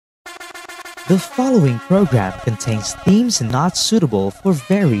The following program contains themes not suitable for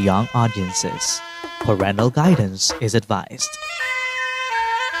very young audiences. Parental guidance is advised.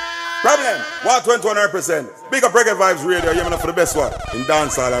 Problem 121%. Big up Reggae Vybz Radio. You know for the best one in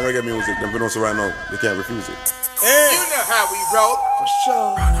dancehall and reggae music. Them pronounce it right now. You can't refuse it. Hey. You know how we roll for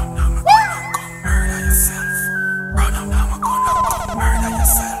sure. Run up now, I'm gonna come murder yourself. Run up now, I'm gonna come murder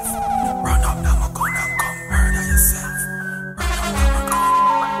yourself. Run up now, I'm gonna come murder yourself. Run up now, I'm gonna.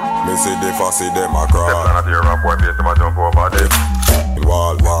 Me see the fussy them a cry. Them not hear rap boy face them a jump over them.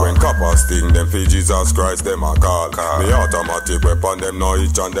 Wall. When coppers sting them for Jesus Christ them a call. Me automatic weapon them no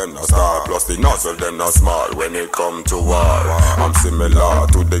itch and them no star. Plus the nozzle them no small when it come to war. I'm similar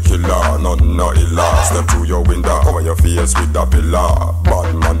to the killer, nothing no illa. Step through your window, cover your face with a pillar.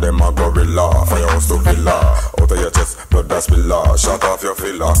 Bad man them a gorilla, firehouse to villa. Out of your chest, blood that spiller, shut off your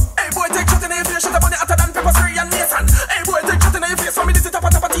filler. Hey boy, take shot in your face, shut up on the hotter than pepper spray and mason. Hey boy, take shot in your face, for me this is tap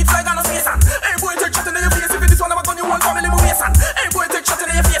teeth like on a mason. Hey boy, take shot in your face, if it is one of my gun you whole family will mason. Hey boy, take shot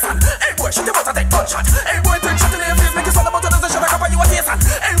in your face and hey boy, shut your mouth and take gunshot. Hey boy, take shot in your face, make you swallow about another shot, I cap on you a taste.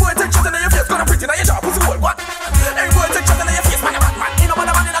 Hey boy, take shot in your face, gonna pretty now your jaw, pussy hole, what? Hey boy, take shot in your face, man, you bad man, you know man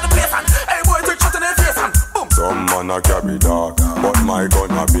a man in the place and hey boy, take shot in your face and boom. Some man a carry dog, but my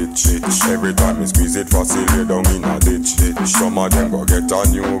gun a bit shit. Every time me squeeze it fast, lay down in a ditch. Some of them go get a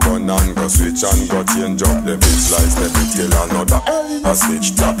new gun and go switch and go change up the bitch like step it kill another. A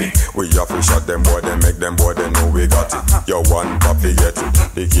snitch topic, we have to shot them boy, they make them boy, they know we got it. Yo one copy get it,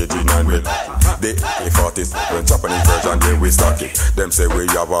 the KG9 will. The A40s, when Japanese version they we stock it. Them say we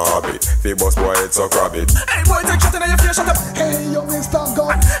have a habit, they boss boy it's so grab it. Hey boy, take shot in your face, shut up. Hey yo, Mr.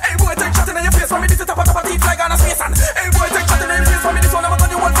 Gun. Hey boy, take shot in your face, for me this is tap teeth like on a space and hey boy, take shot in your face, for me this one I'm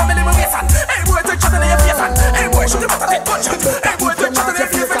gonna whole family will waste and hey boy, take shot in your face and hey boy, shut your mouth and take gunshot. Hey boy, take shot in your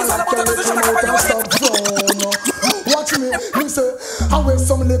face, make you swallow about another shot, I cap on you a taste. Watch me, you say, I wear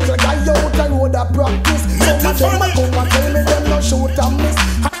some little guy out the road that practice. Some of them a come and tell me them no shoot and miss.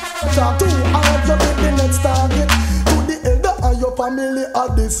 Talk too hard, you get the next target. To the elder and your family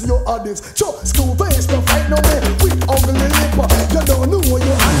are this, you are this. So, school face, no fight no way with ugly lip. You don't know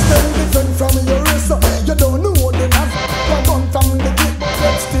your hands very different from your wrist. You don't know the knife, you gun from the clip.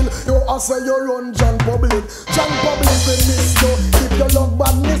 But still, you answer your own John Public. John Public will miss you. If you love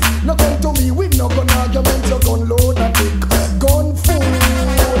badness, no come to me with no gun argument. You gun load and big gun fool.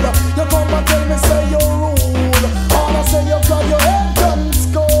 You come and tell me say you rule. All I say you got your head gun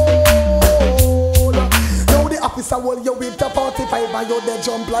skull. Now the officer will you with the 45 and you they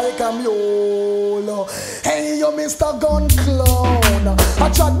jump like a mule. Hey you Mr. Gun Clown, I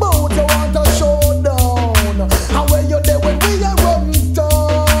chat bout you want a showdown. And when you there when we are run down.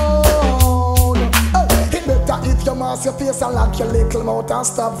 It better if you mask your face and lock your little mouth and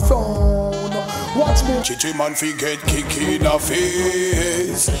stop phone. Watch me. Chichi man fi get kick in the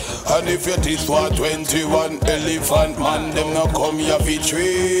face. And if you this one 21 elephant man, them no come here fi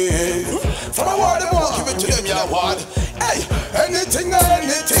trade. From a word them want, give it to them ya word. Hey, anything or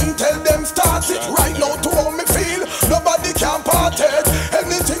anything, tell them start it right now to how me feel. Nobody can part it.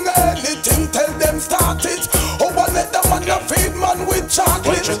 Anything or anything, tell them start it. Oh, one let them man a feed man with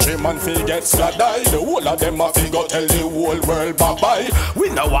chocolate. Chichi man fi get sladai. The whole of them a fi go tell the whole world bye bye. We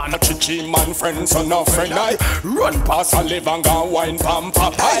no want a chichi man friend, so no friend I. Run past and live and go wine pam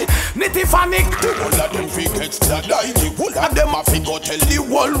papai. Nitty fanic. The whole of them fi get sladai. The whole of them a fi go tell the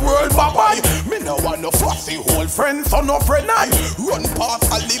whole world bye bye. Me no want no fussy whole friend, so no friend I. Run past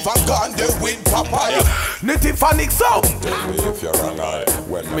and live and go and there with papai. Nitty fanic sound. Tell me if you're wrong I.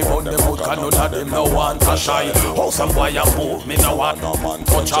 When me want them out, can none of them no want to shy. How some boy a move, me no want no man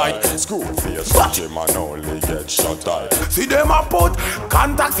touch I. Screw face, chichi man only get shot I. See them a put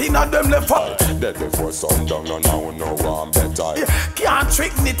contacts in a them left eye. Dead before sundown, no one better. Can't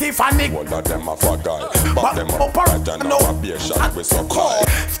trick nitty fanic. All of them a fuck guy. Back them up right and now a beer shot with some call.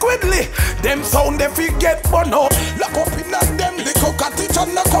 Squiddly, them sound they fi get burn out. Lock up in a them little cottage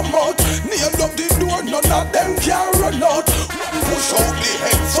and a come out. Nail up the door, none of them can run out. Push out the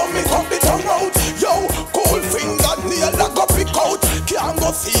head so me cut the tongue out. Yo, cold finger nail a go pick out. Can't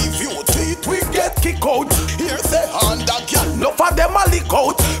go see you teeth we get kick out. Here's the hand that can no for them a lick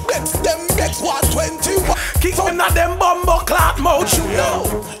out. Bex them bex 121. Kick on a them bumbo clock mouth.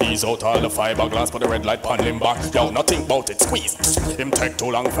 Yo, ease out all the fiberglass, put the red light pan him back. Yo, nothing about it, squeeze. Him take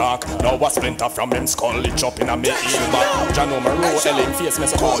too long back. Now a splinter from him skull, it chop in a me heel back. Jano Maru, Ellen face, me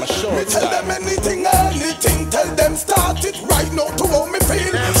so my shirt. Me tell them anything, tell them start it right now to how me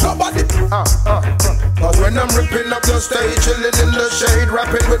feel. Nobody. Cause when I'm ripping up the stage, chilling in the shade,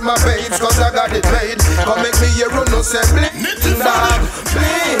 rapping with my babes, cause I got it made. Come make me hear no say bling dog,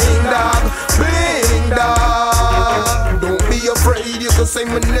 bling dog, bling dog. Don't be afraid, you so say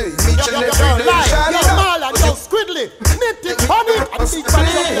my name each and every day. Shine yo, Mala, yo, Squidly, Nitty, Honey, and Big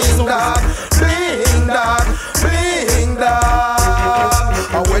Bling dog, bling dog, bling dog.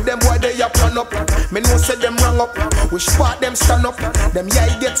 And where them boy they up run up, me know say them wrong up. Which part them stand up, them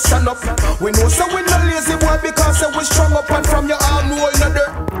yeah get stand up. We know say we no lazy boy because say we strong up and from your arm no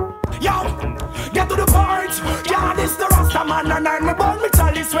another. Yo, get to the point. Yeah, this the Rasta man and I'm about me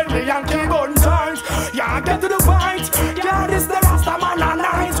chalice when me and kill gun turns. Yeah, get to the point. Yeah, this the Rasta man and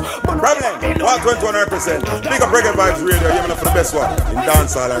I'm Problem, 121%. Big up Reggae Vybz Radio, giving up for the best one in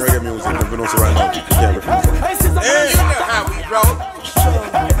dancehall and reggae music. You know, so right now, you can't refuse it. Hey, you know how we roll.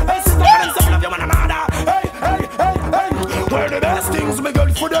 Hey, sister, hey, of your man and mother. Hey, where the best things me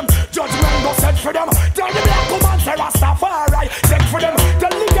good for them. Judgment go set for them. Tell the black woman say Rastafari, check for them. Tell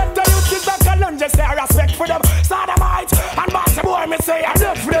the get the youth is like a lunge, say respect for them. Sodomite and master boy, me say I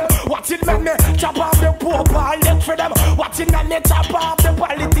love for them. Watch it make me chop off the poor ball, neck for them. Watch it make me chop off the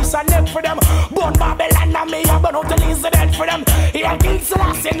politician, neck for them. Bone Babylon and me, I burn out the incident for them. Here King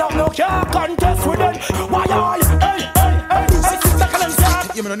Selassie, no can't contest with them. Why are you? Hey, sister, can I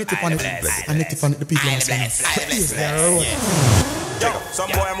say? You know, I need to panic. I need to panic the people are saying. Yo, some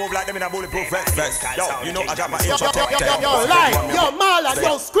boy move like them in a bulletproof vest. Yo, you know I got my intro. Yo, Light, yo, Mala,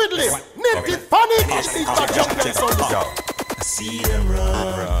 yo, Squidly, Nitty, Panic, and Big Champions on the show. See them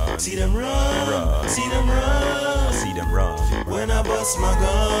run, see them run, see them run, see them run. When I bust my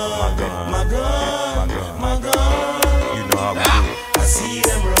gun, my gun, my gun. You know how we do. I see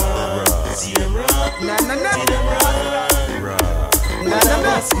them run, see them run, see them run. When I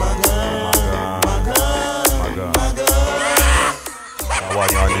bust my gun, my gun, my gun. Why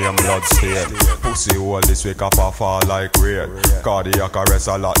your name blood stain? Pussy hole this week up a fall like rain. Cardiac arrest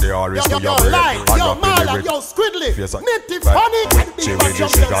a lot the orange to your brain. Yo, Mala, yo, Squidly, Nitty, Panic, and Big Champions on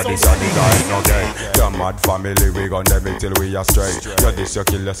the this and the guy no gay. Your mad family we gon' them it till we are straight. You this you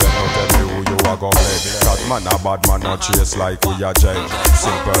kill yourself, now tell me who you are gon' play. Cause man a bad man no chase like we are Jay.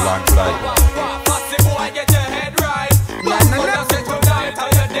 Simple and plain. Pussy boy get your head right. Man gonna set you down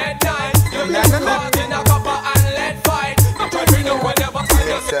till you're dead night. You get caught in a copper and lead fight.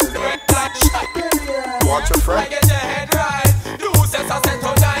 Watch your friend. Get your head right. You say I set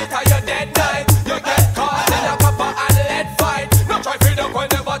you down till you're dead night. You get caught in a copper and lead fight. No try freedom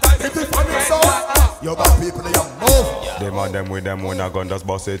whenever time it is on. Yo, bad people, they have move. Them and them with them when a gun just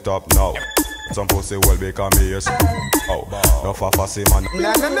bust it up now. Some pussy will become ears. Oh, no for fussy man.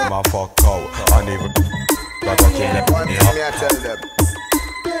 My fuck cow. And even got a kill them. Me I tell them.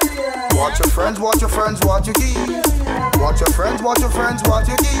 Watch your friends, watch your friends, watch your key. Watch your friends, watch your friends, watch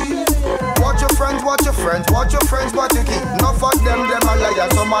your key. Watch your friends, watch your friends, watch your friends, watch your key. Enough of them a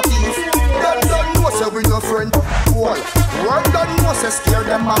liars, some a thief. Them don't know say we no friend. Wall. World don't know say scare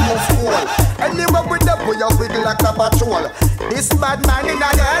them a move cool. Anywhere with them we a wiggle like a patrol. This bad man in the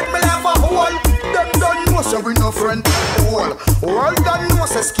head me have a hole. Them don't know say we no friend. Wall. World don't know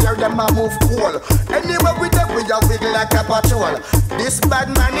say scare them a move cool. Anywhere with them we a wiggle like a patrol. This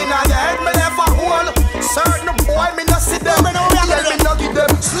bad man in the head me have a hole. Certain boy me no see them. Me no give them.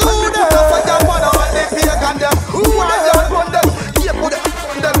 Slew them. For them one of them pagan them. Who are them run them? Yeah, put them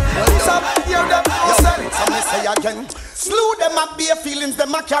on them. Some hear them. Some say again. Slew them up bare feelings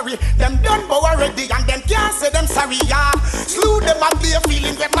them a carry. Them done bow already and them can't say them sorry. Yeah. Slew them up bare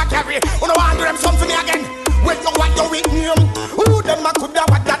feelings them a carry. Who no want do them something again? When you want you with him. Who them a coulda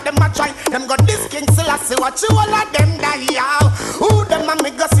what that them a try? Them got this King Selassie watch you all of them die. Yeah. Who them a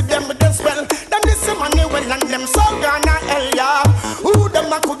make go see them with them spell? Them this money well and them so gonna hell. Yeah. Who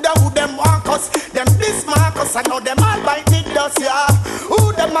them a coulda who them want us? Them this Marcus I know them all bite the dust. Yeah.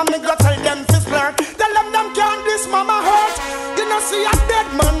 Who them a make go tell them to flirt? Tell them can't this mama hurt. You know see a dead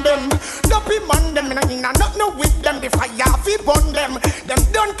man them. Dopey man them in a not no with them. The fire fi burn them. Them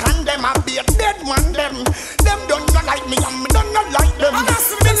don't condemn a be a dead man them. Them don't not like me and me don't not like them.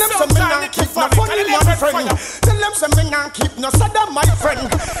 Tell them some me not keep no funny man friend. Tell them some me not keep no sada my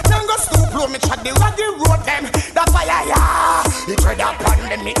friend. Them go stoop low me chat the raggy road them. The fire yeah. He tread upon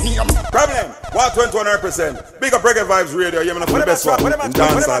them it name. Problem, 121%. Big up Reggae Vybz Radio, you know for the best one in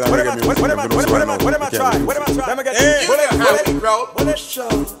dancehall and reggae music. What am I trying? Let me get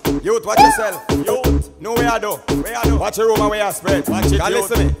Youth, watch yourself. Youth, know where I do. Watch your room and where I spread. Watch it,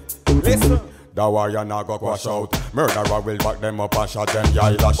 listen me. Listen. The warrior now go quash out. Murderer will back them up and shot them, yeah,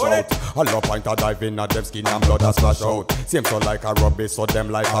 lash out. A low point a dive in at them skin and blood a splash out. Seems so like a rubbish, so them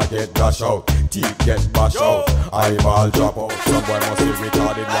like a get dash out. Teeth get bash out, eyeball drop out. Some boy must be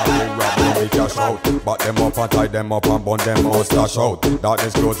retarded while they rob them with cash out. Back them up and tie them up and burn them out, slash out.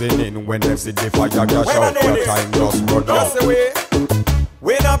 Darkness closing in when them see the fire cash out. Your time just run out.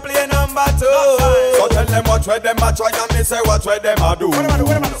 We not play no number 2. So tell them what where them a try and me say what where them a do.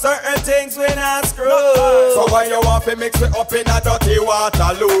 Certain things we not screw. So why you want to mix it up in a dirty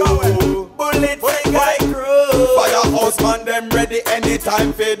Waterloo? Bullet for guy crew. Firehouse man them ready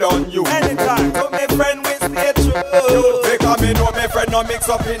anytime feed on you. Anytime. So me friend we stay true. Because me know me friend no mix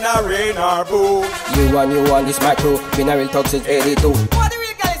up in a rain or boo. You and this micro. Been a real talk since 82. What the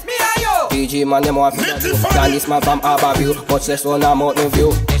real guys? Me and you. PG man them want to do. Can this man from Harborview. Much less on a mountain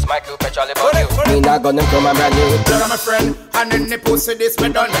view. This micro petrol about you. Me not gun them from a brand new. Tell my friend, and in the pussy this me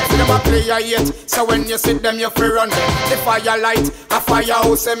done. Never play a yet, so when you see them you free run them. The fire light, a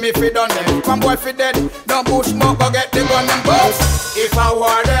firehouse and me fi done them. Come boy fi dead, no bush more go get the gun and bust. If I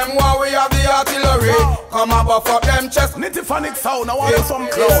war them, war we have the artillery. Come and buff up them chest. Nitty sound, I want some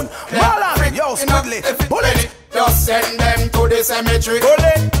clown. Marlon, yo, Squiggly, bullet. Just send them to the cemetery.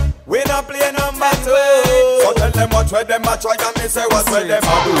 Bullet. We not play number 2. So tell them what where them a try and me say what where them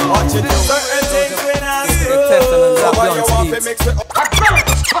a do. Watch it. Certain things we not screw. So why you want to mix it up?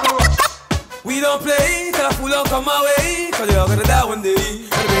 We don't play till a fool don't come my way. Cause you're gonna die one day,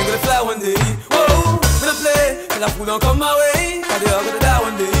 and the rain gonna fly one day. Whoa, we don't play till a fool don't come my way. Cause you're gonna die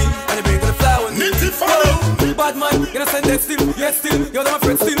one day, and the rain gonna fly one day. Whoa, bad man, you know send that still, yes still. You're my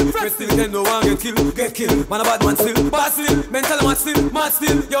friend still, then no one get killed. Man a bad man still, mental man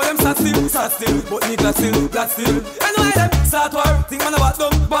still. Yo them sat still, but me glad still. And why them start war, think man about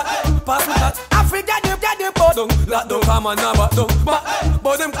them, but pass me that. Africa them get them bought down, lock down, come on now back down,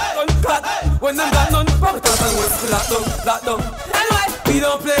 but them cut. When them got none, but and what's lock down. Anyway, we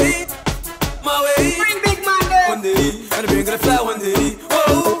don't play it my way. Bring big man there. One day, and the brain gonna fly one day.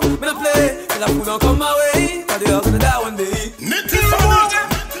 Whoa, we don't play, till a fool don't come my way. Cause they all gonna die one day.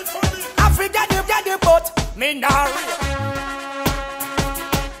 Africa, they got the boat, me nah real.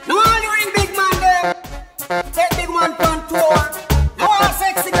 No only ring big man there. Take big man on tour. No all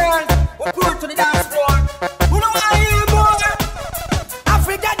sexy girls, we pull to the dance floor. Who know why you boy?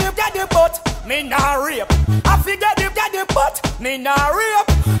 Africa, they got the boat, me nah rape. Africa, they got the boat, me nah rape.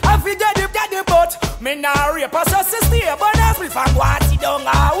 Africa, they got the boat, me nah rape. I saw sister, but every fan want sit down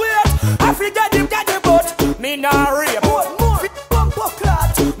and wait. Africa, they got the boat, me nah rape.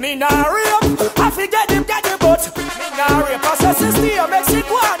 Me nah rape. Africa, they got the boat, me nah rape. I saw sister,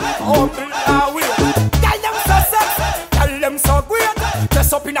 Mexico, humble and wait. Tell them so sexy, tell them so great.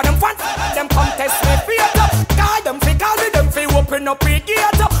 Dress up in them fancy, them contest me feet. Call them fi call me, them fi open up the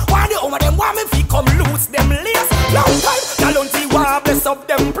gate. Why the over them want me fi come loose them lace. Long time, Galunti want bless up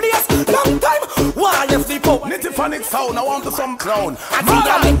them place. Long time, want left the power. Nitty sound, I want some clown.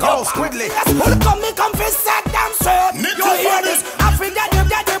 Marlon, yo, Squiggly. Come fi sack them straight. You hear this? Africa, them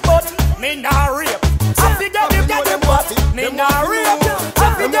get the boat, me nah rape. Africa, them get the boat, me nah rape.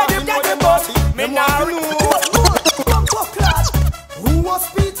 Africa, them get the boat, me nah rape. Who was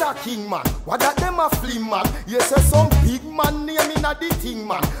Peter King man? What that them a flim man? Yes, some big man name in a the thing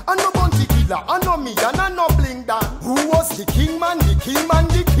man. And no bounty killer, and no me, and no bling down. Who was the king man? The king man,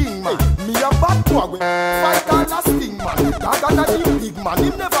 the king man. Me a bad boy, fight all a sting man. That the big man,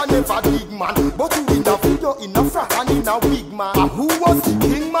 him never big man. But you in a video, in a frack and in a wig man. And who was the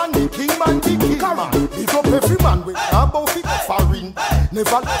king man? The king man, the king man. Big up every man with about fit foreign.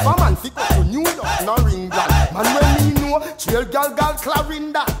 Never love a man fit up to New York, no England. Man when me know, trail gal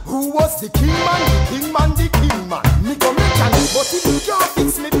Clarinda. Who was the king man? The king man, the king man. Me come mechanic, but if you can't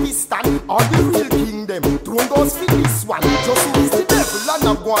fix me piston, all the real king them don't go for this one. Just who is the devil and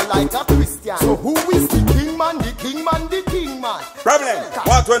I'm going like a Christian. So who is the king man? The king man, the king man. Problem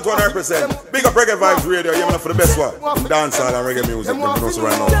 121%. Big up Reggae Vybz Radio, you know for the best one. Dancehall and reggae music, them knows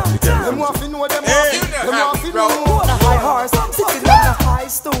right now. Them want to know, them want to know. The high horse, sitting on the high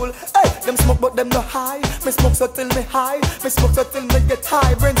stool. Hey, them smoke but them no high. Me smoke so till me high. Me smoke so till me get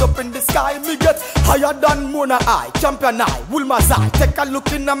high. Brains up in the sky. Me get higher than Mona Eye. Champion Eye, Wilma's Eye. Take a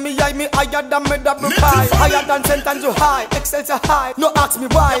look in at me eye. Me higher than me double pie. Higher than Sentence to high. Excel to high. No ask me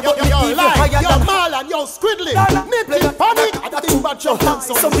why, but me even higher than Marlon, yo, Squiggly. Me play panic. That's too bad your hands.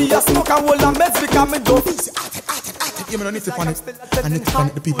 So me a smoke and hold a meds because me dope. You don't need to panic. I need to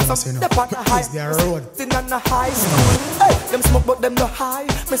panic the people that say no. Please, they are road. Sitting on the high school. Hey, them smoke but them no high.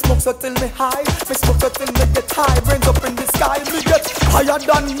 Me smoke so till me high. Me smoke so till me get high. Brains up in the sky. Me get higher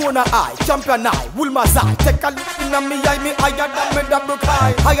than Mona Eye. Champion Eye. Wilma's Eye. Take a look in at me eye. Me higher than me double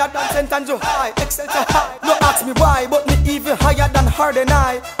high. Higher than Sentence to high. Excel to high. No ask me why, but me even higher than Harden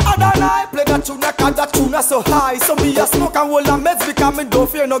Eye. Harden Eye. Play that tune, cause that tune so high. So me a smoke and hold a meds because me don't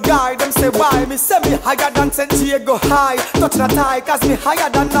fear no guy. Them say why? Me say me higher than St. Diego high. Touch not tie, cause me higher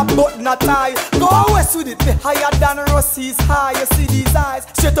than a boat not tie. Go west with it, me higher than Rossi's high. You see these eyes,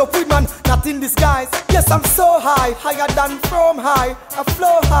 straight up with man, not in disguise. Yes, I'm so high, higher than from high. I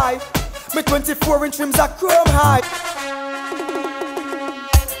flow high, me 24-inch rims are chrome high.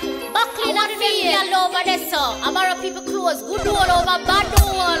 Buckling and feel over there, so I'm out of people clothes, good all over, bad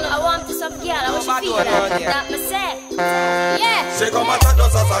all. I want to some girl, I want you feel that me say. Yeah. She come and chat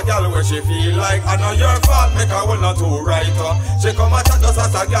us as a girl where she feel like I know your fault, make her well not too right. She come and chat us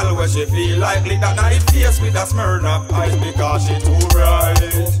as a girl where she feel like lick that night face with a smirn up eyes because she too right.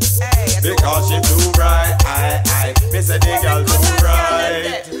 Because she too right, I me say the girl too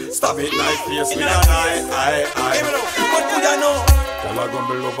right. Stop it like face with an eye. What do you know? Tell her gon'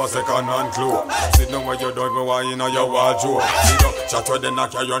 be love a second hand clue. Sit down where you don't go why you know your wardrobe. Sit up, chat with them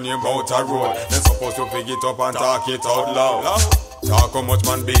knock your name out a road. Then supposed to pick it up and talk it out loud. Talk how much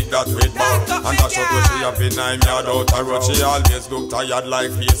man beat that with ball. And dash out where she have been 9 yard out a road. She always look tired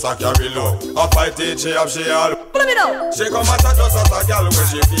like face a carry low. A fight it, she have she all. She come and chat us as a girl where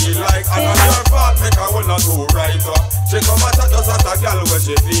she feel like I know your fault, make her well not too right. She come and chat us as a girl where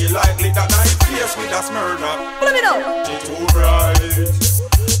she feel like lick that night face with a smirn up. She too right,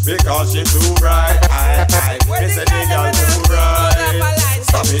 because she too right. Me say the girl too right.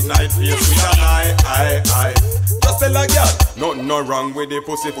 Stop it night face with an eye. Just tell a girl, nothing no wrong with the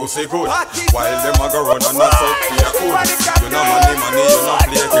pussy good. While them a go run and not out fear good. You know money, you know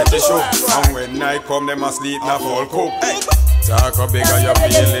play catchy show. And when night come, them a sleep, not fall cook. Talk how big are your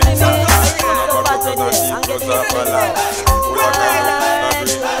feelings. When I go to the sheep, close up a line. Pull a gun,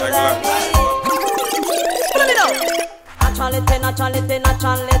 breathe like that.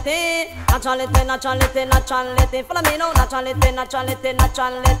 Naturality. Follow me now, naturality. No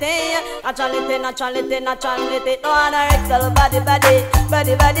anorexal body,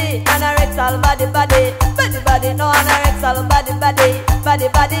 anorexal body, no anorexal body,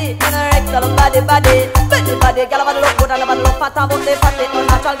 anorexal body. Girl, I look good and I look fat, but they fat it.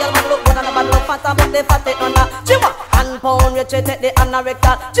 Natural girl, I look good and I look fat, but they fat it. Chima, 1 pound, you take the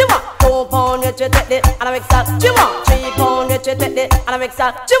anorexal. Chima, 2 pound, you take the anorexal. Chima, 3 pound, you take the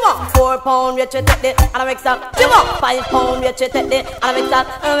anorexal. Chima, 4 pound, you take the anorexal. Chima, 5 pound, you take the anorexal.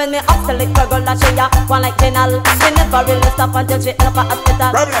 And when me up the liquor girl that she one like Jenal, she never really stop until she end up at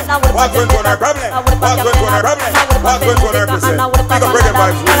hospital. What's going on her problem? What's going on her percent? Big up Reggae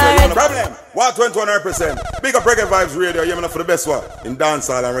Vybz Radio, problem. What 100%? Big up Reggae Vybz Radio, you know for the best one in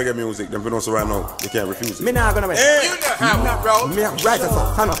dancehall and reggae music. Them for so right now, you can't refuse it. Me not gonna wait. You know how, bro. Me right as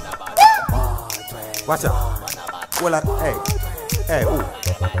a stand up. Watch out. Well, hey, ooh.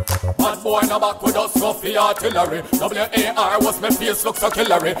 Bad boy now back with us scruffy artillery. WAR was my face look so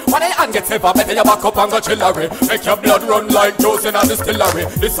killery. When the hand gets heavy, better you back up and go chillery. Make your blood run like juice in a distillery.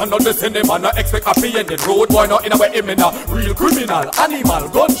 Listen not the cinema, no expect happy ending. Road boy not in a way imminent. Real criminal, animal,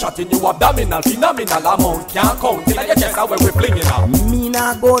 gunshot in you abdominal. Phenomenal amount, can't count till you guess how we flinging out. Me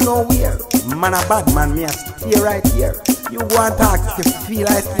not go nowhere. Man a bad man, me a stay right here. You want talk, you feel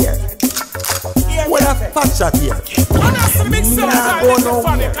like here. What a fat shot here. Me nah go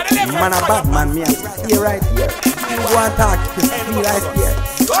nowhere. Man a bad man, me a stay right here. You want talk, you feel like here.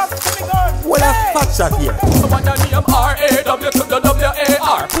 What a fat shot here. Someone the name R-A-W to the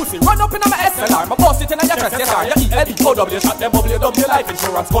W-A-R. Pussy run up in my SLR. My boss it in your chest, yes sir. You E-L-E-O-W shot them W-W life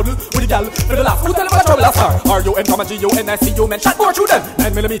insurance. Cuddle with the gal for the laugh. Who tell them what trouble a star? R-U-N, G-U-N-I-C-U, men shot more through them.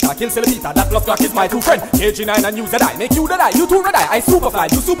 9mm, kill centimeter. That plus clock is my true friend. KG9 and use the die. Make you the die. You two red eye. I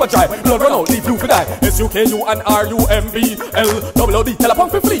superfly, you super dry. Blood run out, leave you for die. S-U-K-U and R-U-M-B-L-W-D. Tell a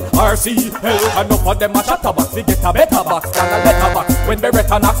punk for free. R-C-L. Enough of them a chatter box. We get a better box than a better box. When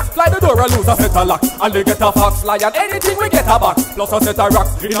Beretta knocks, fly the door and lose a set of lock. And they get a fox, lion, anything we get a box. Plus a set of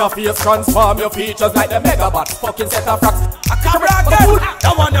rocks. In a face transform your features like the megabots. Fucking set of rocks. I can't rock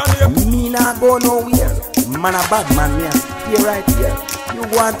them. Me not go nowhere. Man a bad man, me a stay right here. You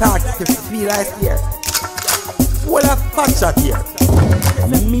want talk, you feel like here. What a fat shot here.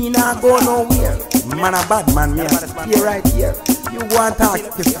 Me not go nowhere. Man a bad man, me a stay right here. You want talk,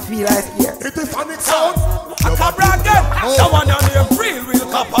 you feel like here. It is funny sound. I can't brag them. Someone on name real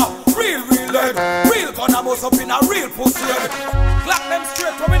copper, real lead, real gun must up in a real pussy. Clap them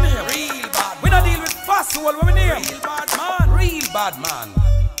straight from in here. Real bad. We not deal with fast soul when we name. Real bad man.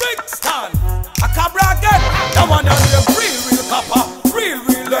 Big stand. I can't brag them. Someone on name real copper, real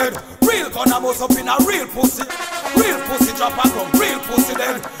lead, real gun must up in a real pussy. Real pussy drop and come, real pussy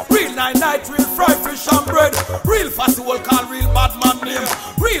dead. Real night, real fried fish and bread. Real fussy will call real bad man name.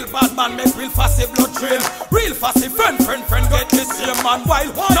 Real bad man make real fussy blood trail. Real fussy friend get this same man.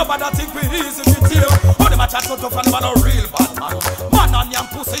 While nobody think we easy to tell. How them a chat so tough and man a real bad man. Man on your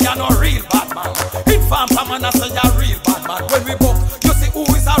pussy and a real bad man. Inform from man I say a real bad man. When we book, you see who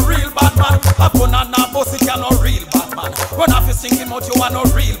is a real bad man. A gun and a pussy can a real bad man. Run off you singing out you are no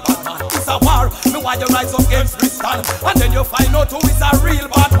real bad man. It's a war, me why you rise up against Tristan. And then you find out who is a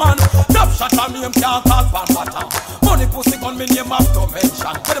real bad man. Top shot on me, him can't call pan pattern. Money pussy gun me name have to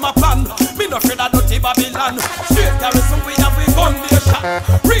mention. When him a plan, me no afraid of dirty Babylon. Straight garrison we have we gun nation.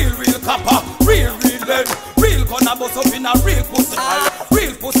 Real copper, real lead. Real gun a bust up in a real pussy.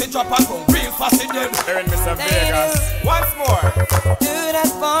 Real pussy drop and go real fast in them. Here in Mr. Vegas. Once more. Do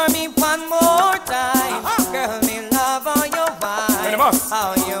that for me one more time. Girl, me love all your wine.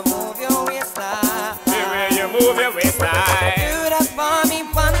 How you move your waistline. The way you move your waistline. Do that for me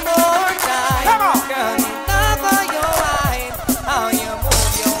one more time. Come on. Girl, me love all your wine. How you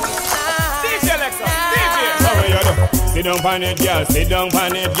move your waistline. DJ Alexa, DJ. How are you do? Sit down on it, girl. Sit down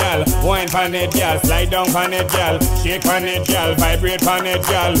on it, girl. Wine on it, girl. Slide down on it, girl. Shake on it, girl. Vibrate on it,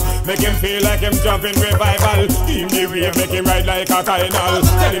 girl. Make him feel like him jumping revival. Him the wave, make him ride like a tidal.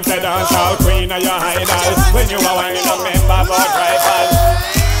 Tell him say dance all queen of your idol. When you are whining, a member for tribal.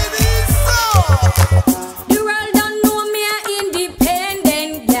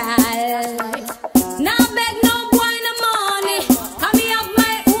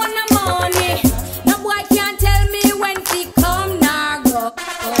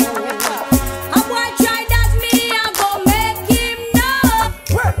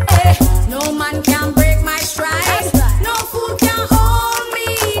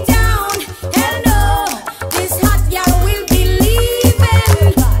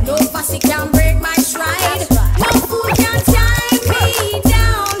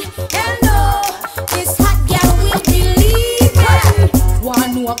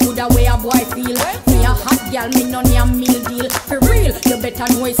 Me no near meal deal. For real, you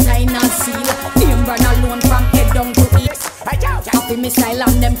better know it's sign and seal. Name brand alone from head down to east. Happy me style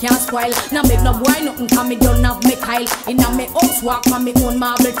and them can't spoil. Now make no boy nothing cause me don't have me Kyle. Inna me house walk on me own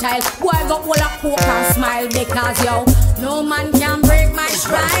marble tile. Boy got all a coke and smile because yo, no man can break my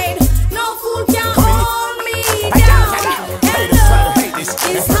stride. No fool can hold me down. Hello,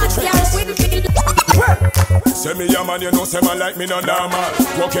 it's hot girl with me. Say me a man, you know, say man like me no normal.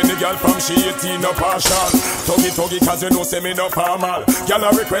 Walk any girl from she 18 no partial. Tuggy cause you know say me no formal. Girl a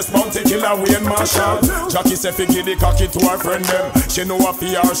request Bounty Killer Wayne Marshall. Jackie say fi give the cocky to her friend them. She know a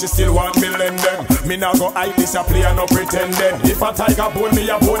fear, she still want me lend them. Me now go hide this a play and no pretending. If a tiger bone me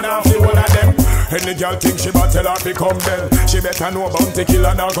a bone off the one of them. Any girl think she but tell her fi come then. She better know Bounty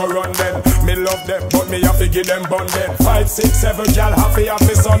Killer now go run them. Me love them but me have to give them bun them. 5, 6, 7 girl happy have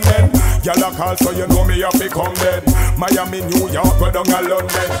me son them. Girl a call so you know me have to come then. Miami, New York, go down a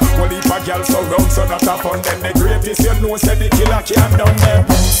London. Only if a girl so round so that a fun then. The greatest you know say the killer can't done them.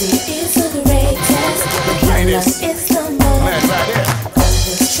 Bounty is the greatest. The greatest. It's the most. Man, right there.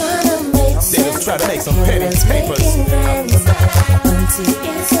 Just trying to make sense. They just try to make some pennies, papers. Bounty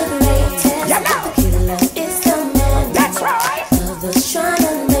is the greatest. Yeah, now. The killer is the man. That's right. Others trying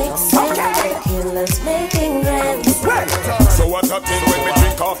to make sense. Okay. The killer's making grand. So what a thing when we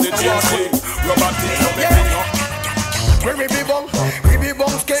drink off the GC. Rubber thing so me bring up. We be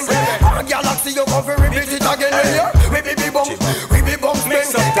bum skin. A galaxy you come for repeat it again. We be bum skin.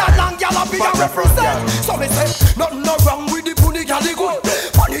 That long gal be a represent. So me say nothing no wrong with the pony gal the good.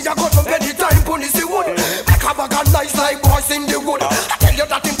 Pony ya got some penny time pony see wood. Make a bag of nice like boys in the wood. I tell you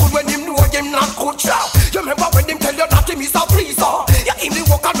that him good when him know him not good shout. You remember when him tell you that him is a pleaser. You him the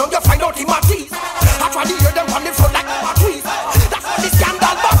walk along you find out him a tease. I try to hear them on the front like a tweeze. That's why the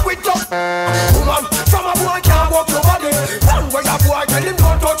scandal back with you. Woman from a boy can't walk your body. Run where your boy tell him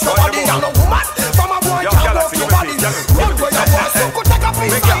don't touch your body. And a woman from a boy can't walk your body. Run where your boy so could take a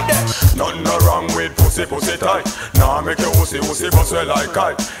piece like that. Nothing no wrong with pussy tight. Nah make your pussy bust well like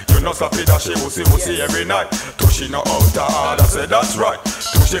kite. You know stop it that she pussy every night. Tushy no out hard, I say that's right.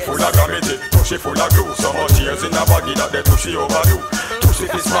 Tushy full of gravity, tushy full of glue. So much years in a baggy that they tushy overdo. Tushy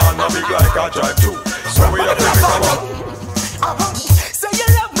is man and big like a drive too. So we have to make a Say you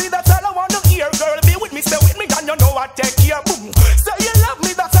love me, that's all I want to hear. Girl, be with me, stay with me, and you know I take care. Boom. Say you love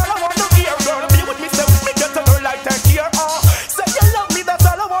me, that's all I want to hear. Girl, be with me, stay with me, get a girl I take care. Say you love me, that's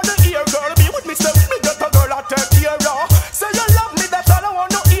all I want to hear. Girl, be with me, stay with me, get a girl I take care. Say you love me, that's all I want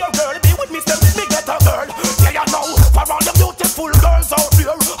to hear. Girl, be with me, stay with me, get a girl. Yeah, you know, for all the beautiful girls out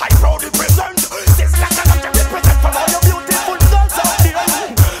there, I proudly present. This like a lot represent for all the beautiful girls out there.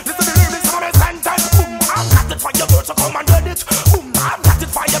 Listen to the lyrics on the sentence. Boom, I'm got it for your girl, so come and get it. Boom, I'm got it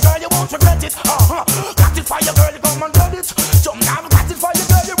for your girl, you won't regret it. Got it for your girl, you come and get it. Jump down, got it for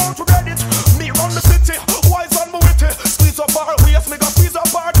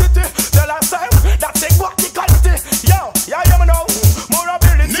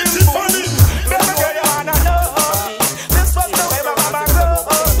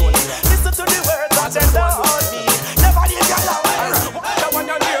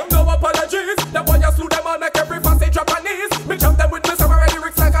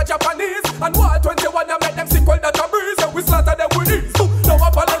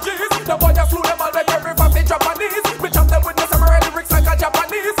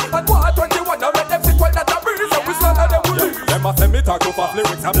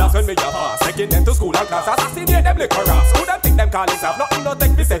this have nothing no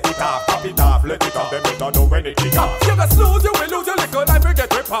take me set it off. Pop it off, let it off, them better know when it kick off. You just lose, you will lose your little life, you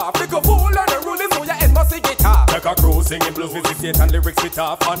get rip off. Little fool, learn the rules, so your head must sing it off. Like a crew singing blues, visit Satan, lyrics fit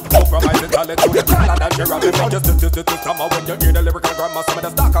off. And compromising talent to the talent and giraffe. If you just do summer when you hear the lyrical grammar, some of the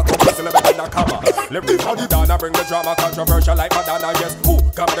stock and come to in a comma. Lyrics on the down, I bring the drama, controversial like Madonna, yes. Who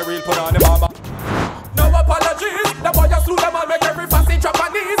got me the real put on the mama? No apologies, the boy just slew them all, make every fussy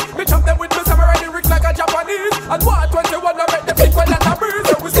Japanese. Me chop them with me samurai lyrics like a Japanese. And 121 I make them think well and a breeze.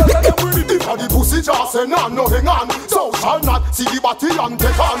 And we still tell them we If the pussy just say no, nothing on. So shall not see the body and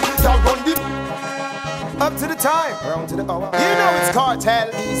take on. Y'all run the up to the time, around to the hour. You know it's Kartel,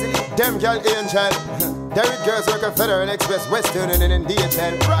 easily. Them girl angel. Derrick girls work at Federal Express, Western and in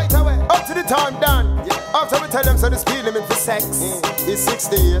DHL. Right away, up to the time, done. Yeah. After we tell them so the speed limit for sex is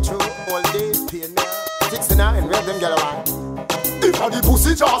 60, true, all day, pay now. 69, rev them girl around. If the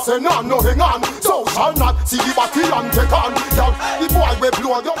pussy just say no, nothing on. So shall not see the body and take on. Y'all, the boy will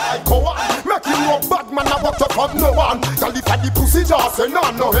blow your like go on. Make him look bad, man, I walk up from no one. Y'all, if the pussy just say no,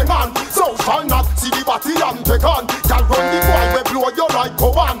 nothing on. So shall not see the body and take on. Y'all, run the boy will blow your like go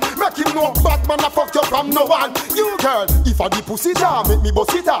on. Make him look bad, man, I fuck you from no one. You girl, if the pussy jar make me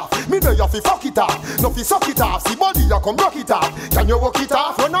bust it off. Me know you fi fuck it off. No fi suck it off. See body you come rock it off. Can you walk it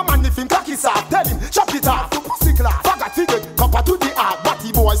off? When a man if him cock it off, tell him chop it off. To pussy class, faggot figure, copper to the heart.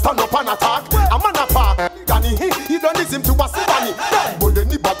 Batty boy stand up and attack. A man a park. Danny he don't listen to a Sibani. But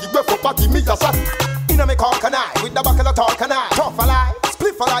anybody go for party me just shot. Inna me call can I with the buckle of talk can I. Tough a lie,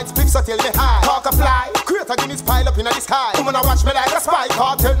 split for light, split so till me high. Talk a fly, create a Guinness pile up inna the sky. Woman a watch me like a spy.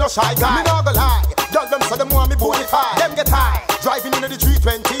 Cartel no shy guy. Me no go lie. Girl them so them want me bonify. Them get high, driving inna the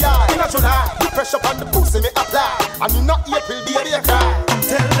 320i. Inna July, the pressure on the pussy me apply. And in not April baby I cry.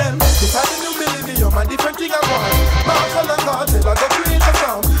 Tell them if I the new millennium a different thing I want. Marshall and Cartel I go create a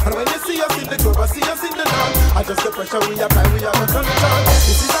sound. And when you see us in the club, I see us in the dawn. Adjust the pressure we apply, we are not on the ground.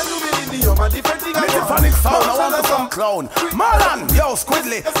 This is a new millennium a different thing I want. Phonic sound, I want to some clown. Marlon, yo,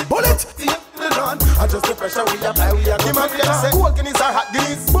 Squiddly, bullet. Adjust the pressure we apply, we are not on the ground. Cold guineas are hot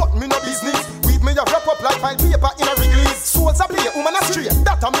guineas, but me no business. Weed me a wrap up like file paper in a release. Souls a play, woman a straight,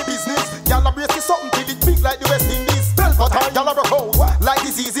 that a me business. Y'all a brace something till it big like the West Indies. Bell butter, y'all a broke out like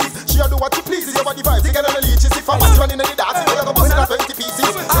diseases. She a do what she pleases, your body vibes, you get on the leeches. If I watch one in the dance, you gotta go bust it at 20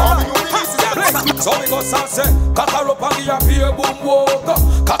 pieces. All the new releases. So we go say, cock her up and give her pay boom walk.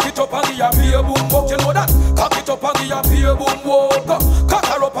 Cock it up and give her pay boom walk. You know that? Cock it up and give her pay boom walk. Cock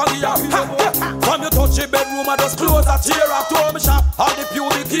her up and give her pay boom walk. From you touch the bedroom, I just close a chair. Throw me shop, all the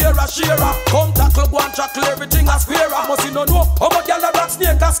pubic hair a share. Come tackle, go and tackle everything a square. Must you know how much y'all a black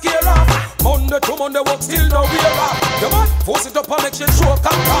snake a scare off. Monday to Monday work still no wear off. You man, force it up and make shit show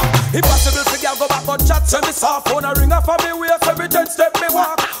come back. Impossible for y'all go back but chat. Send me soft phone a ring off of me waist every 10 step me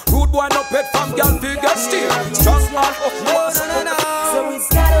walk. Rude boy no pet from y'all big and steer. Strong one up more. So it's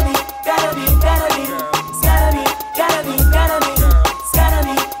gotta be, gotta be, gotta be. It's gotta be, gotta be, gotta be. It's gotta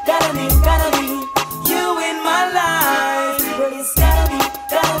be, gotta be, gotta be. You in my life. But it's gotta be,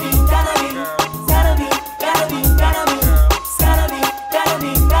 gotta be, gotta be. It's gotta be, gotta be, gotta be. It's gotta be, gotta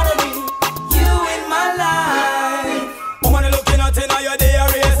be, gotta be. You in my life. Woman looking at in your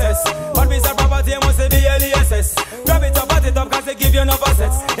DRSS. But we say property must be a LSS. Grab it up, pat it up, cause they give you enough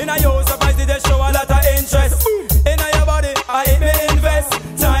assets. In a your surprise, they show a lot of interest. In your body, I hate me invest.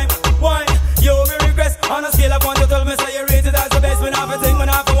 Time, wine, you will regress. On a scale of 1 to 12, me say you rate it as the best. When I have a thing, when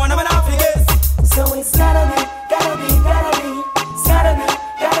I have a one, I'm an half guess. So it's gotta be, gotta be, gotta be. It's gotta be,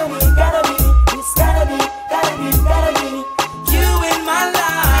 gotta be, gotta be. It's gotta be, gotta be, gotta be. You in my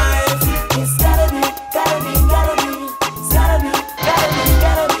life. It's gotta be, gotta be, gotta be. It's gotta be, gotta be,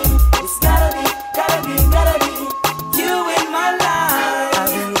 gotta be. It's gotta be, gotta be, gotta be. You in my life.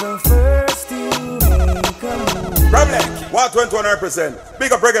 I'll be the first to make a move. Problem, what 21%?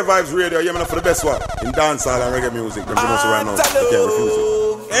 Big up Reggae Vybz Radio, you know for the best one. In dancehall and reggae music, them promotes right now. You can't refuse it.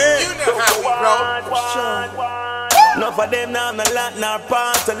 Hey. You know how we roll. Enough of them now, no lot, no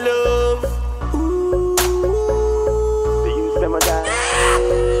part of love. They use them a die.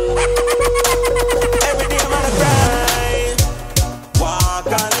 Every day I'm on a grind.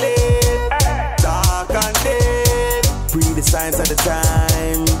 Walk and live, talk and dead. Read the signs of the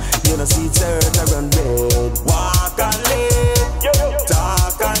time. You know see church I run red. Walk and live,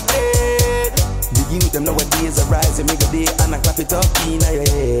 talk and dead. The youth them nowadays are rising, make a day and I clap it up in your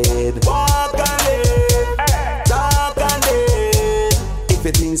head. Walk and live, talk and dead. If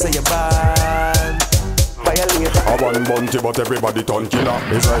you think say you're bad, violate. I want bounty but everybody turn killer.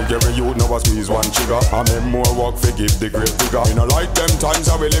 It's like every youth now a squeeze one trigger. I make more work for give the great figure. You know like them times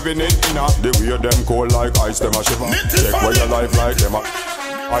that we living in inna. The way them cold like ice them a shiver. Check where your life like them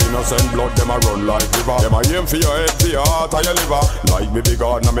a I innocent blood, them a run like river. Them a aim for your head, for your heart, or your liver. Like me big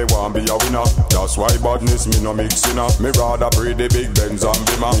heart, now me want be a winner. That's why badness me no mixing up. Me rather breed the big Benz and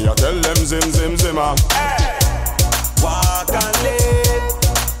Bimmer. Me a tell them zim zim zimmer. Hey. Walk and live,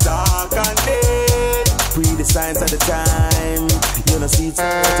 talk and live. Read the signs of the time. You know see it's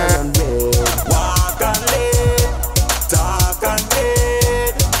water and red. Walk and live, talk and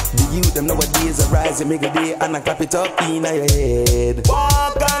live. The youth them nowadays are rising, make a day and I clap it up in your head.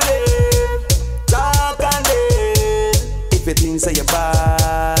 Walk and live, talk and live. If you think say you're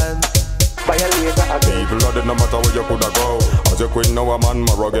bad, people are dead no matter where you coulda go. As you quit now a man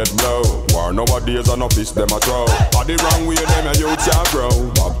more get blow. War nowadays and no fish them a throw. Are the wrong way them a youth shall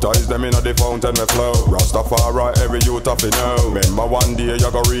grow. Baptize them in a the fountain we flow. Rastafari every youth have to know. Remember one day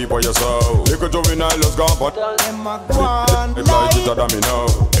you go reap what you sow. Little juvenile just gone but it lies it that me know.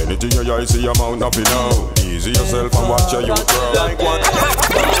 Anything you eye see your mount nothing know. Easy yourself and watch your youth grow. Like one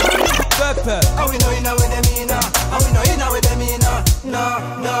how we know you know with them in how we know you know with them in no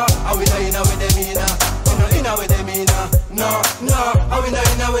how we know you know with them in we know you know with them in no how we know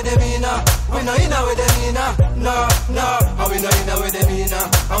you know with them in we know you know with them in no how we know you know with them in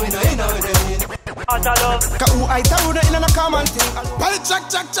how we know you know with them in Who I tell you in a common thing. Well, check.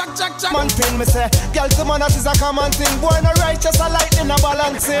 Man thing, me say, girl to man is a common thing. Boy no righteous, a light in a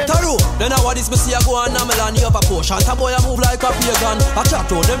balancing. Taru, then how this me see a go on a melon, you have a potion. A boy a move like a pagan. I chat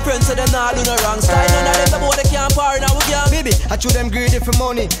to them friends say they not do no wrong. Style none of them the boy they can't par now we can. Baby, I chew them greedy for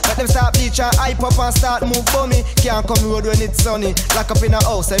money. Let them start bleach and hype up and start move for me. Can't come road when it's sunny. Lock up in a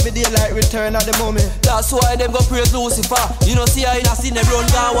house every day like return of the mummy. That's why them go praise Lucifer. You know see I in a scene them run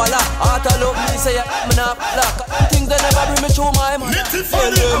down walla. Heart a love me say me not black. Things they never bring me through my mind.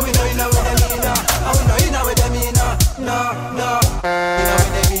 How we know you know with them in how we know you know with them in no you know with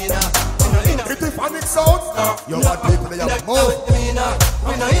them in we know you know Pretty funny sounds. You want people they have more. We know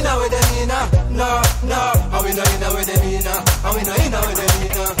you know with them in no how we know you know with them in how we know you know with them in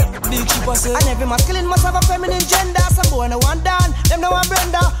big shipper say. And every masculine must have a feminine gender. Some boy no one down, them no one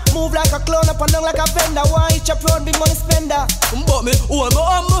Brenda. Move like a clown up and down like a vendor. Why each a proud big money spender? But me, hold me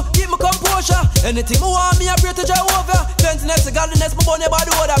humble, keep me composure. Anything me want me, I pray to Jehovah. Gentleness, godliness, me burn your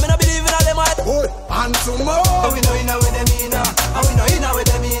body water. Me no believe in all them. And tomorrow. How we know you know with them in how we know you know with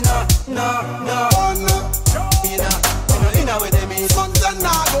them in no we know you know with them in something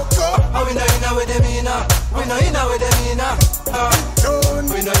now go. How we know you know with them in we know you know with them in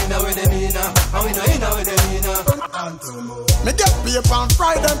we know you know with them in how we know you know with them in Me get paper and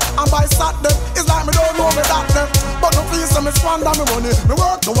fry them and buy Saturday. It's like me don't know me that them. But no fees so me squander me money. Me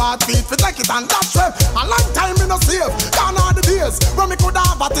work to hard feet fi take it and dash way. A long time me no save. Gone all the days when me could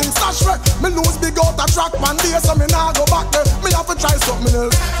have a thing stash way. Me lose big out a track man day so me nah go back there. Me have to try something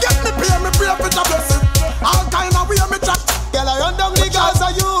else. Get me pay me pray for the blessing. All kind of way me track. Girl I run down the girls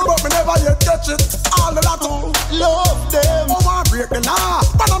are you, but me never yet catch it. All of that too. Love them. Oh I break the law.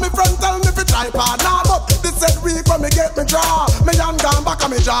 One of me friend tell me fi try hard now, but this said week when me get me draw. Me hand gone back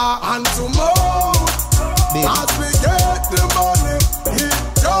on me jaw. And tomorrow, as we get the money, it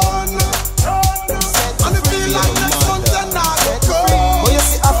done. And it feel like next month then I go. But you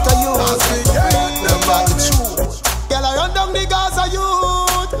see after you, as we get the money. girl I run down the Gaza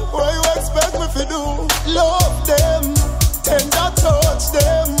youth. What you expect me to do? Love them, tender touch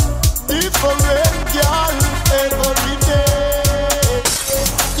them. Different girl every day.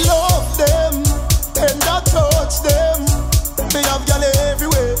 Love them, tender touch them. Me have girl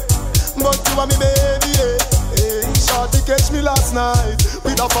everywhere, but you are me baby. Hey, shorty catch me last night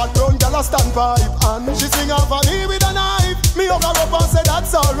with a fat brown girl a standpipe, and she sing off of me with a knife. Me hug her up and say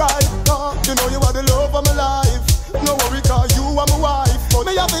that's alright. You know you are the love of my life. No worry 'cause you are my wife. But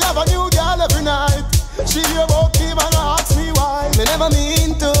me have to have a new girl every night. She hear about him and ask me why. Me never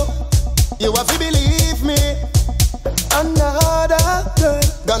mean to. You have to believe me. Another girl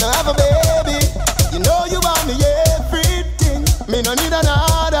gonna have a baby. You know you want me everything. Me no need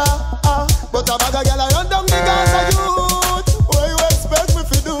another. But a bag of girl I run down the Gaza youth. What you expect me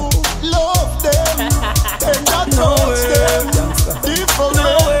to do? Love them, and that touch them. Different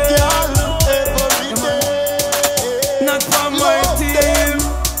girl every day. Not from my team,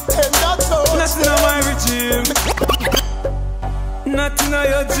 and that touch nothing on my regime, nothing on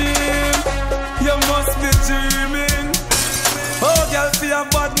your gym. You must be dreaming. Oh, girl, feel a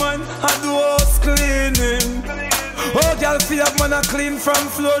bad man, I do house cleaning. Oh, girl, feel a man, I clean from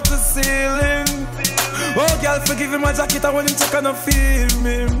floor to ceiling. Oh, girl, forgive him my jacket, I want him check and I feel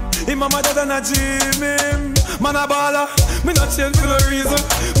me. Him mama dad and I dream him. Man a baller, me not change for no reason.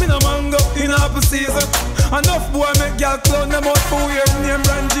 Me no mango in apple season. Enough boy make girl clown them out for wearing name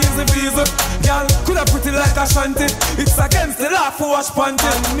brand jeans and visa. Girl, coulda pretty like a shanty. It's against the law for wash panty.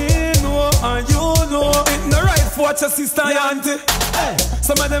 And me know and you know it no right for watch your sister and auntie. Hey,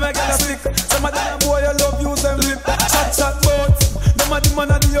 some of them I get a stick. Some of them boy I love use them lip. Chat bout. Them a the man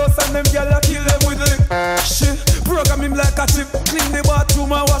of the house and them gyal a kill them with lick. Shit, program him like a chip. Clean the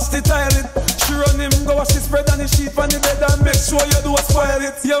bathroom and wash the toilet. She run him, go wash the spread and the sheet on the bed and make sure you do spoil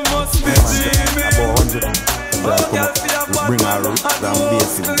it. You must be dreaming. Bring our roots and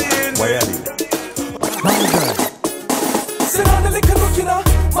basic. Why are you? My girl. Sit down and lick a look, you know.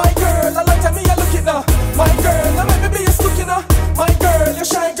 My girl, I like time me a look it now. My girl, I maybe be a stuck, you know. My girl, you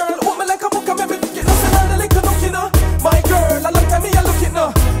shy girl, hold me like a book, I maybe look it now. Sit down and lick a look, you know. My girl, I like time me a look it now.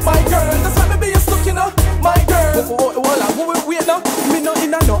 My girl, that's why me be a stuck, you know. My girl. Wait now, me no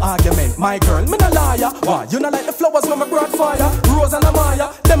in a no argument. My girl, me no liar. Why? You not like the flowers when me brought fire. Rose and Amaya,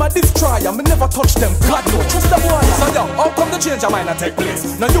 them a destroyer. Me never touch them. God no, trust the boy. So yo, how come the change of mind and take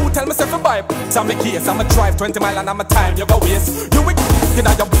place? Now you tell me self a vibe. So me case, I'ma drive 20 miles and I'm a time you go waste. You wicked, you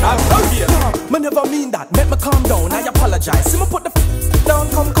know you're me never mean that. Make me calm down. I apologize. See me put the down,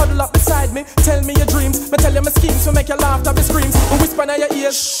 come cuddle up beside me. Tell me your dreams. Me tell you my schemes. So make you laugh to be screams. Me whisper in your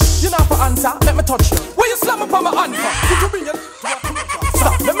ears. You not for answer. Let me touch you. Where you slam up on my hand?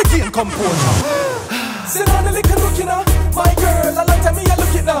 Stop, let me gain composure. Sit down and lick a look, you know. My girl, I like time me a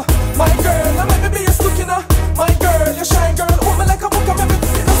look it now. My girl, I maybe be a stuck, you know. My girl, you shy girl, hold me like a book, I maybe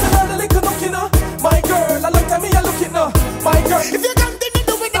you know. Sit down and lick a look, you know. My girl, I like time me a look it now. My girl, if you continue to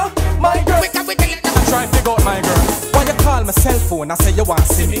do it now. My girl, I try and figure out my girl. Why you call my cell phone? I say you want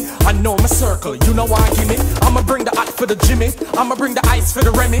to see me. I know my circle, you know why give me. I'ma bring the hot for the Jimmy. I'ma bring the ice for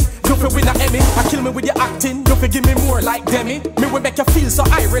the Remy. You fi win a Emmy. I kill me with your acting. You fi give me more like Demi. Me will make you feel so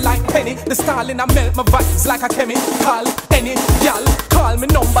irie like Penny. The Stalin I melt my vibes like a chemi. Call any gal, call me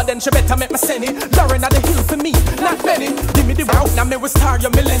number, then she better make me send it. Lauren at the hill for me, not many. Give me the route, now me will star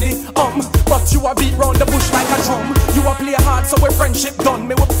your millennium. But you a beat round the bush like a drum. You a play hard, so we friendship done.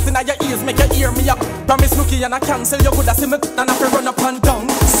 Me will in your ears, make you hear me up. Promise nookie and I cancel you could have seen me and I fi run up and down.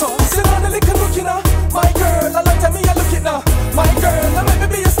 So sit down and lick a look, you know. My girl, I like time me a look it now. My girl, I maybe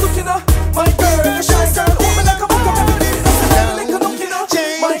be a stuck, you know. My girl, you shy girl, hold me like a book, I maybe be sit down and lick a look, you know.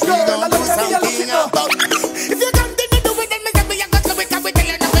 My girl, I like time me a look it now. If you continue to do it, then me say we a got to it, and we tell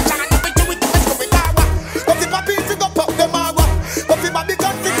you now we can't do it, do it, let's go with our. But if my people go pop them hour, but if my big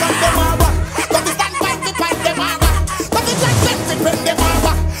country come them hour, but if stand by to fight them hour, but if like to bring them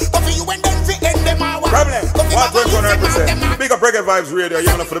hour, but if you and them to end them hour. Problem. 100%. Big up Reggae Vibes Radio, you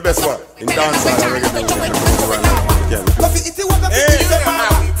know for the best one in dancehall and reggae music. But if you want to be them hour,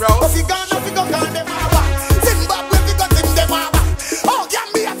 but if you gone, if you go gone them hour, Zimbabwe if you got in them hour, oh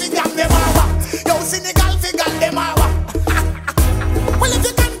Gambia if you got them hour, yo Senegal if you got them hour. Well if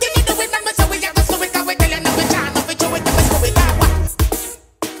you continue to win, then we say we have to do it, and we tell you now we can't, if we do it, then we go with our.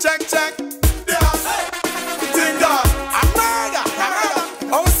 Check, check. Yeah. Ding dong. I'm murder.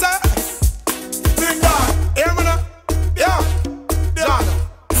 Oh, sir. Ding dong. Hear me now? Yeah. John.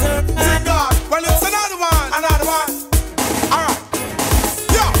 Ding dong. Well, it's another one. Another one. All right.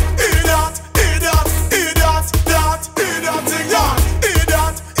 Yeah. Idiot. Idiot. Idiot. Idiot. Idiot. Ding dong.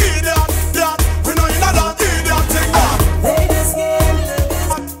 Idiot. Idiot. Idiot. We know you're not that. Idiot. Ding dong. Idiot.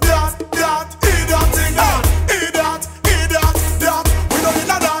 Idiot. Idiot. Ding dong. Idiot. Idiot. Idiot. We know you're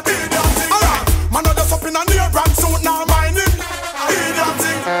not that. Idiot. Ding dong. Man, I just up in a near brand suit now, mind him. Idiot.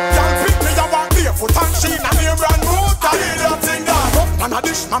 Ding. Y'all pick me, I want barefoot and she in a near brand boot. Idiot. Ding dong. Man, I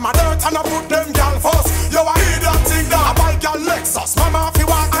dish, mama dirt and I put them gal first. Yo, I idiot. Ding dong. I buy gal Lexus, mama if you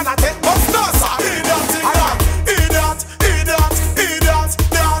walk and I take bus nurse. Idiot. Ding dong. Idiot. Idiot. Idiot.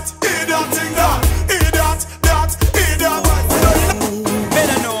 Idiot. Idiot. Ding dong. Idiot. Idiot. Idiot. We know you know.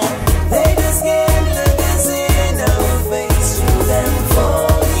 Better know. They just can't look us in the face. Shoot them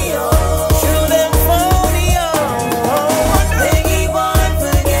folio. Shoot them folio. They keep on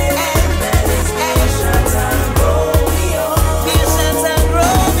forgetting that it's Patience and Romeo. Patience and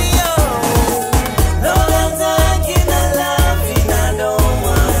Romeo. No one's talking or laughing. I don't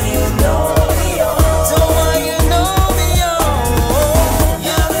want you know me. Don't want you know me.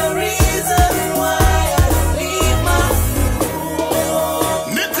 You're the reason why I don't leave my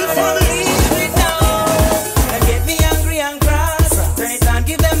leave it now. And get me angry and cross. Turn it on,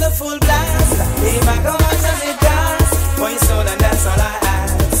 give them the full blast. Leave my guns as it dance. For your soul and that's all I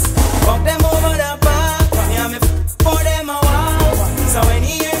ask. Fuck them over the park. Come here me for them a while. So when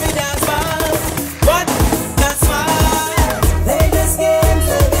you hear me dance ball, what? That's why they just can't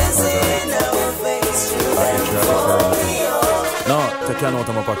look us in our face. Shoot them folio. No, take your note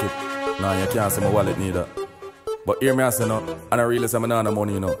of my pocket. Nah, you can't see my wallet neither. But hear me I say no, and I really say I don't have no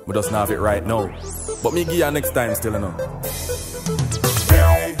money, you know. I just not have it right now. But me give you next time still, you know.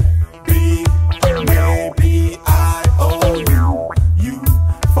 Maybe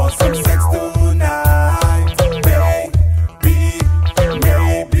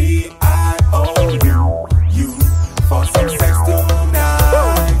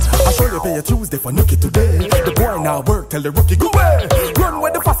say a Tuesday for nookie today. The boy now work, tell the rookie go away. Run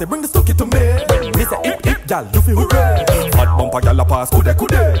where the fussy, bring the stookie to me. Me say hip hip, gal, you feel hooray. Fat bumper gal a pass, kude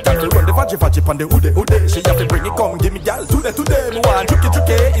kude. Gal fi run the vaggy vaggy pan the ude ude. She have to bring it come, give me gal today. Me want juke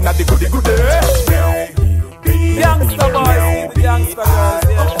inna the goody goody. Youngster boys, the youngster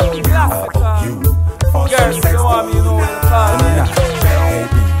girls, yeah. Girls, you want me, you know what I'm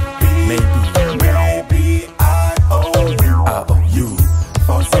talking. Maybe I owe you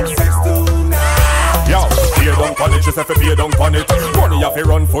for some sex tonight. Yo, lay down on it, she say fi lay down on it. Money you fi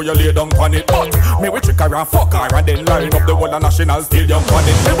run for you, lay down on it. But me we trick her and fuck her and then line up the whole of National Stadium on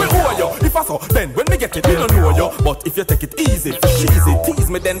it. Me will owe you, if I so, then when me get it, me don't know you. But if you take it easy, for cheesy, tease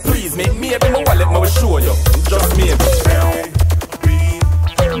me then please me. Maybe my wallet, me will show you. Just maybe.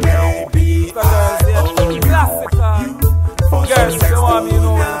 Maybe I owe you for girls, you want me, you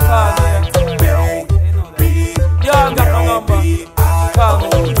know what I'm talking. You ain't got my number. Call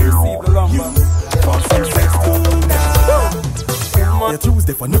me, receive the number. Yeah,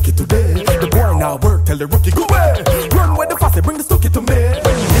 Tuesday for nookie today. The boy now work, tell the rookie go away. Run where the fussy, bring the stookie to me.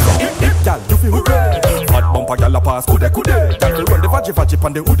 Hip hip, gal, you feel hooray. Fat bumper gal a pass, kude kude. Gal fi run the vaggy vaggy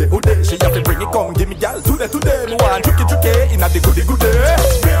pan the ude ude. She have to bring it come, give me gal today. Me want juke inna the goody goody.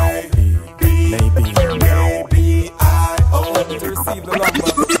 Maybe I owe you to receive the number.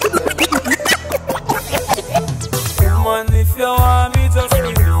 Man, if you want me, just give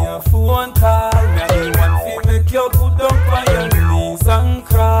me a phone call. Me a the one fi make you good up on your knees and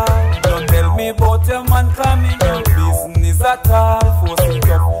crawl. Don't tell me about your man, coming no business at all. Force it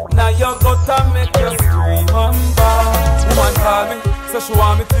up, now you gotta make you scream and bawl. Woman call me, so she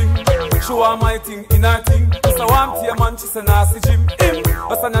want me thing. She want my thing in her thing. So I want to your man, she say nasty Jim.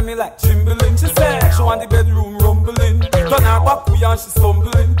 But I me like trembling. She say she want the bedroom rumbling. Turn her back we and she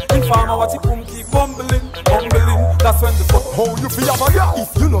stumbling. Informer what you boom keep mumbling. That's when the fuck. How you feel about ya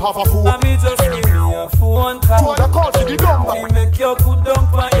if you don't have a phone? I me just give me a phone call. To the call to the number. Me make you good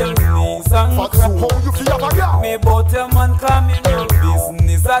dump on your knees and cry. How you feel about ya? Me bout your man coming no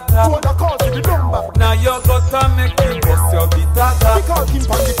business at all. To the call to the number. Now you gotta make me bust your bitter car. We call him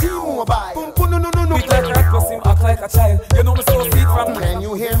on the team mobile. No. Beat like that plus him act like a child. You know me so sweet from. Can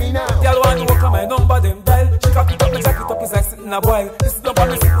you hear me now? Y'all want to work on my number, them dial. She cock it up, me jack it up, it's like sitting a boil. This is number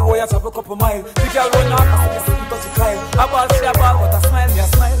me sitting where you travel a couple mile. The girl run out, I see me sitting touch a Kyle. A ball, she a ball, but I smile, me a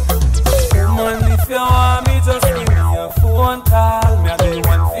smile. Man, if you want me, just give me a phone call. Me a the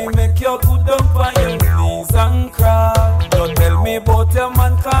one fi make you good up on your knees and crawl. Don't tell me about your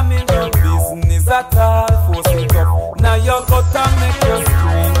man coming no business at all. Force it up, now you gotta make you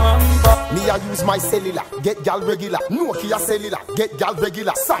scream and back. Me I use my cellular, get gal regular. Nokia cellular, get gal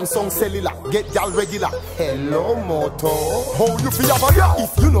regular. Samsung cellular, get gal regular. Hello Moto. How you feel about ya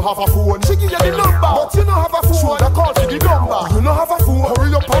if you don't have a phone? She give you the number, but you don't have a phone. Should I call to the number? You don't have a phone.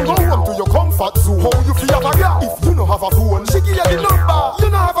 Hurry up and go home to your comfort zone. How you feel about ya if you don't have a phone? She give you the number. You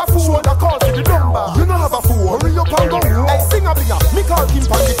don't have a phone. Should I call to the number? You don't have a phone. Hurry up and go home. Hey, sing a blinger. Me call him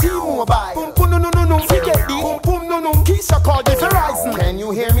on the team mobile. Boom boom no. Forget the boom boom no. Keisha call the Verizon. Can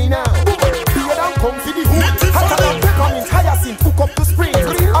you hear me now? Come for the hood. Hotter than peppermint, hyacinth, hook up to spring.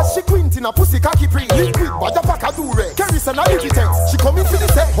 As she quint in a pussy cocky pre. Liquid, but the pack a dure. Kerosene a Digitex. She come in for the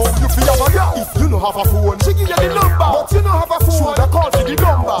sex. How you feel about ya if you don't have a phone? She give you the number, but you don't have a phone. Should I call for the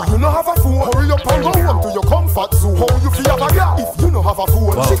number? You don't have a phone. Hurry up and go home to your comfort zone. How you feel about ya if you don't have a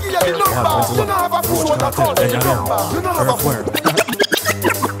phone? She give you the number. You don't have a phone. Should I call for the number? You don't have a phone.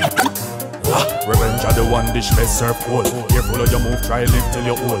 Revenge are the one dish best serve cold. Careful of your move, try live till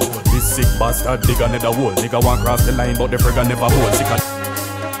you're old. This sick bastard dig another hole. Nigga want cross the line, but the frigga never hold. Sick at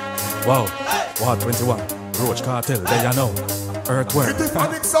wow, wow 21. Roach Cartel, there you know. Earthworm.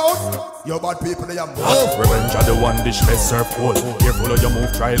 Your bad people, they are Revenge are the one dish best serve cold. Careful of your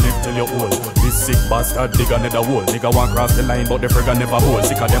move, try live till you're old. This sick bastard dig another hole. Nigga want cross the line, but the frigga never hold.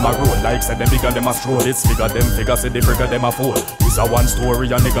 Sick of them a roll, like said them bigger them a stroll. This figure them figure say the frigga them a fool. This a one story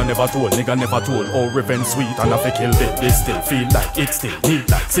a nigga never told. Nigga never told. Oh revenge sweet and I fi kill it. This still feel like it still need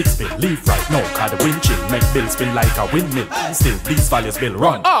like 6 bill. Leave right now, cause the wind chill make bills feel like a windmill. Still these values bill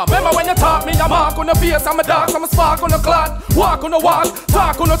run. Remember when you taught me a mark on the face, I'm a dark, I'm a spark on the cloud. Walk on the walk,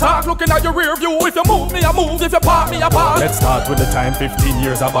 talk on the talk, looking at your rear view. If you move me, I move. If you park me, I park. Let's start with the time 15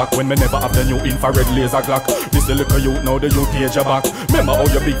 years back when me never have the new infrared laser clock. This the little youth now the youth age back. Remember how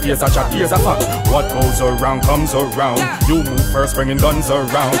your big face a chat years a fact. What goes around comes around. You move first bringing guns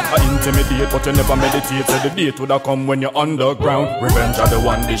around. I intimidate but you never meditate. So the date would have come when you're underground. Revenge are the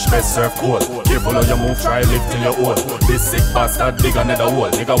one dish best served cold. Careful how you move, try live till you're old. This sick bastard dig another hole.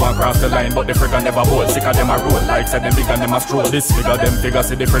 Nigga want cross the line but the frigga never bold. Sick of them a roll, like said them big and them a stroll. This figure them figure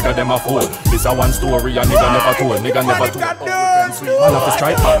see the frigga them a fool. This a one story a nigga never told. Nigga never told. Man have to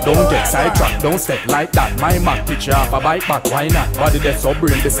strike back, don't get sidetracked. Don't step like that. My man picture off a bike back, why not? Body death so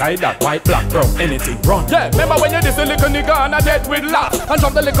brain beside that. White, black, bro, anything wrong. Yeah, remember when you this a little nigga and a dead with laugh. And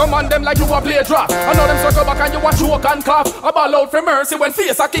drop the liquor man them like you a play draft. I know them circle back and you a choke and cough. A ball out for mercy when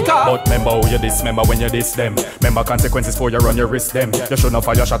face a kick off. But remember who you this, remember when you diss them. Remember consequences for you run your wrist them. You should not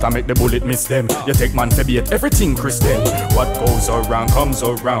fire shot and make the bullet miss them. You take man to beat everything Christian. What goes around comes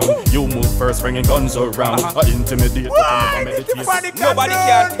around. You move first bringing guns around. Intimidate, nobody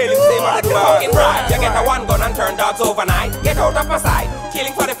can tell him say man fucking right. You get a one gun and turn dogs overnight. Get out of my sight.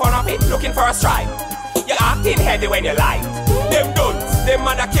 Killing for the fun of it, looking for a strike. You acting heavy when you lie. Them guns, them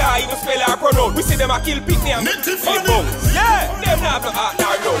man that can't even spell or pronounce. We see them a kill picnic and flip bones. Yeah, them not have no heart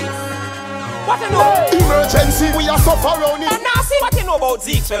nor lungs. What you know? Emergency, we are suffer around it. And now see what you know about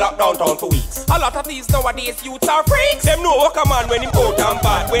Zeke's fell up downtown for weeks. A lot of these nowadays youths are freaks. Them know what come on when him out and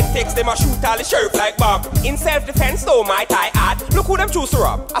bad. When text them a shoot all the sheriff like Bob. In self-defense though might I add. Look who them choose to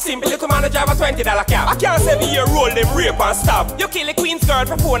rob. A simple little man to drive a $20 cab. I can't say me a roll them rape and stab. You kill a queen's girl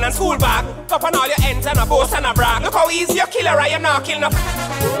for phone and school bag. Top on all your ends and a boast and a brag. Look how easy you kill her right, you not kill no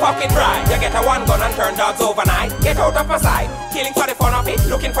fucking bride. You get a one gun and turn dogs overnight. Get out of my sight. Killing for the fun of it,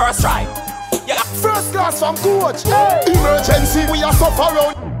 looking for a strike. Yeah. First class from coach. Hey. Emergency, we are suffer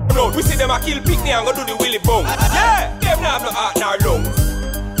around. No, we see them a kill picnic and go do the willy bone. Yeah, them not have no heart nor lungs.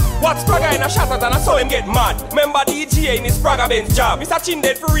 What Spragga in a shatter and I saw him get mad. Remember DJ in his Spragga Benz job. Mr. Chin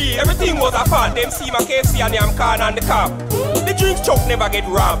dead for real, everything was a fun. Them see my KFC and yam can and the cop. The drinks choke never get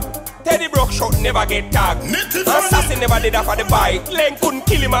robbed. Teddy Brock shot never get tagged. Assassin never did that for the bike. Len couldn't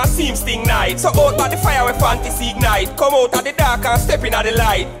kill him and see him sting night. So out by the fire with fantasy ignite. Come out of the dark and step in at the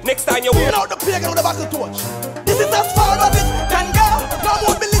light. Next time you win out the playground with a battle torch. This is as far as it can go. No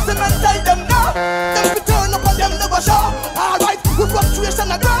more believe and tell them no. Them we turn up and them never show. Alright, we fluctuation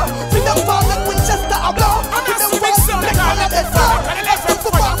a grow. Bring them far like Winchester a blow. Bring them far like Canada flow. Let's them to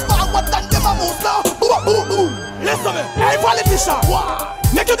pass forward and them a move slow. Listen me, hey politician.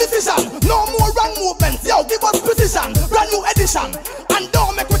 Make your decision, no more wrong movements. Yo, give us precision, brand new edition. And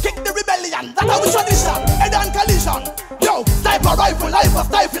don't make we kick the rebellion. That's our tradition, head and collision. Yo, sniper rifle, life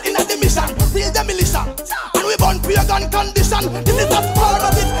of stifle in a mission. Real demolition, and we burn pure gun condition. This is as far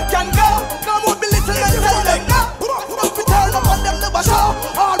as it can go. No more belittling and tell them no. We turn up on them never show.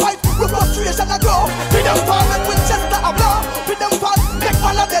 Alright, we frustration a grow. With them far like Winchester a blow. With them fast, make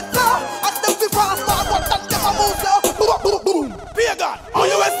one of that blow. As them we fast forward and them a move slow. Pagan, how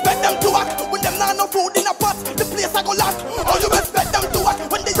you expect them to act when them not no food in a pot? The place I go lock. How you expect them to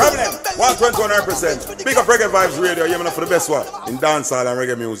act when they Problem 121%. Big up Reggae Vibes Radio. You're for the best one in dancehall and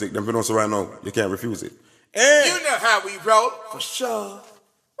reggae music. Them for know so right now you can't refuse it. You know how we roll for sure.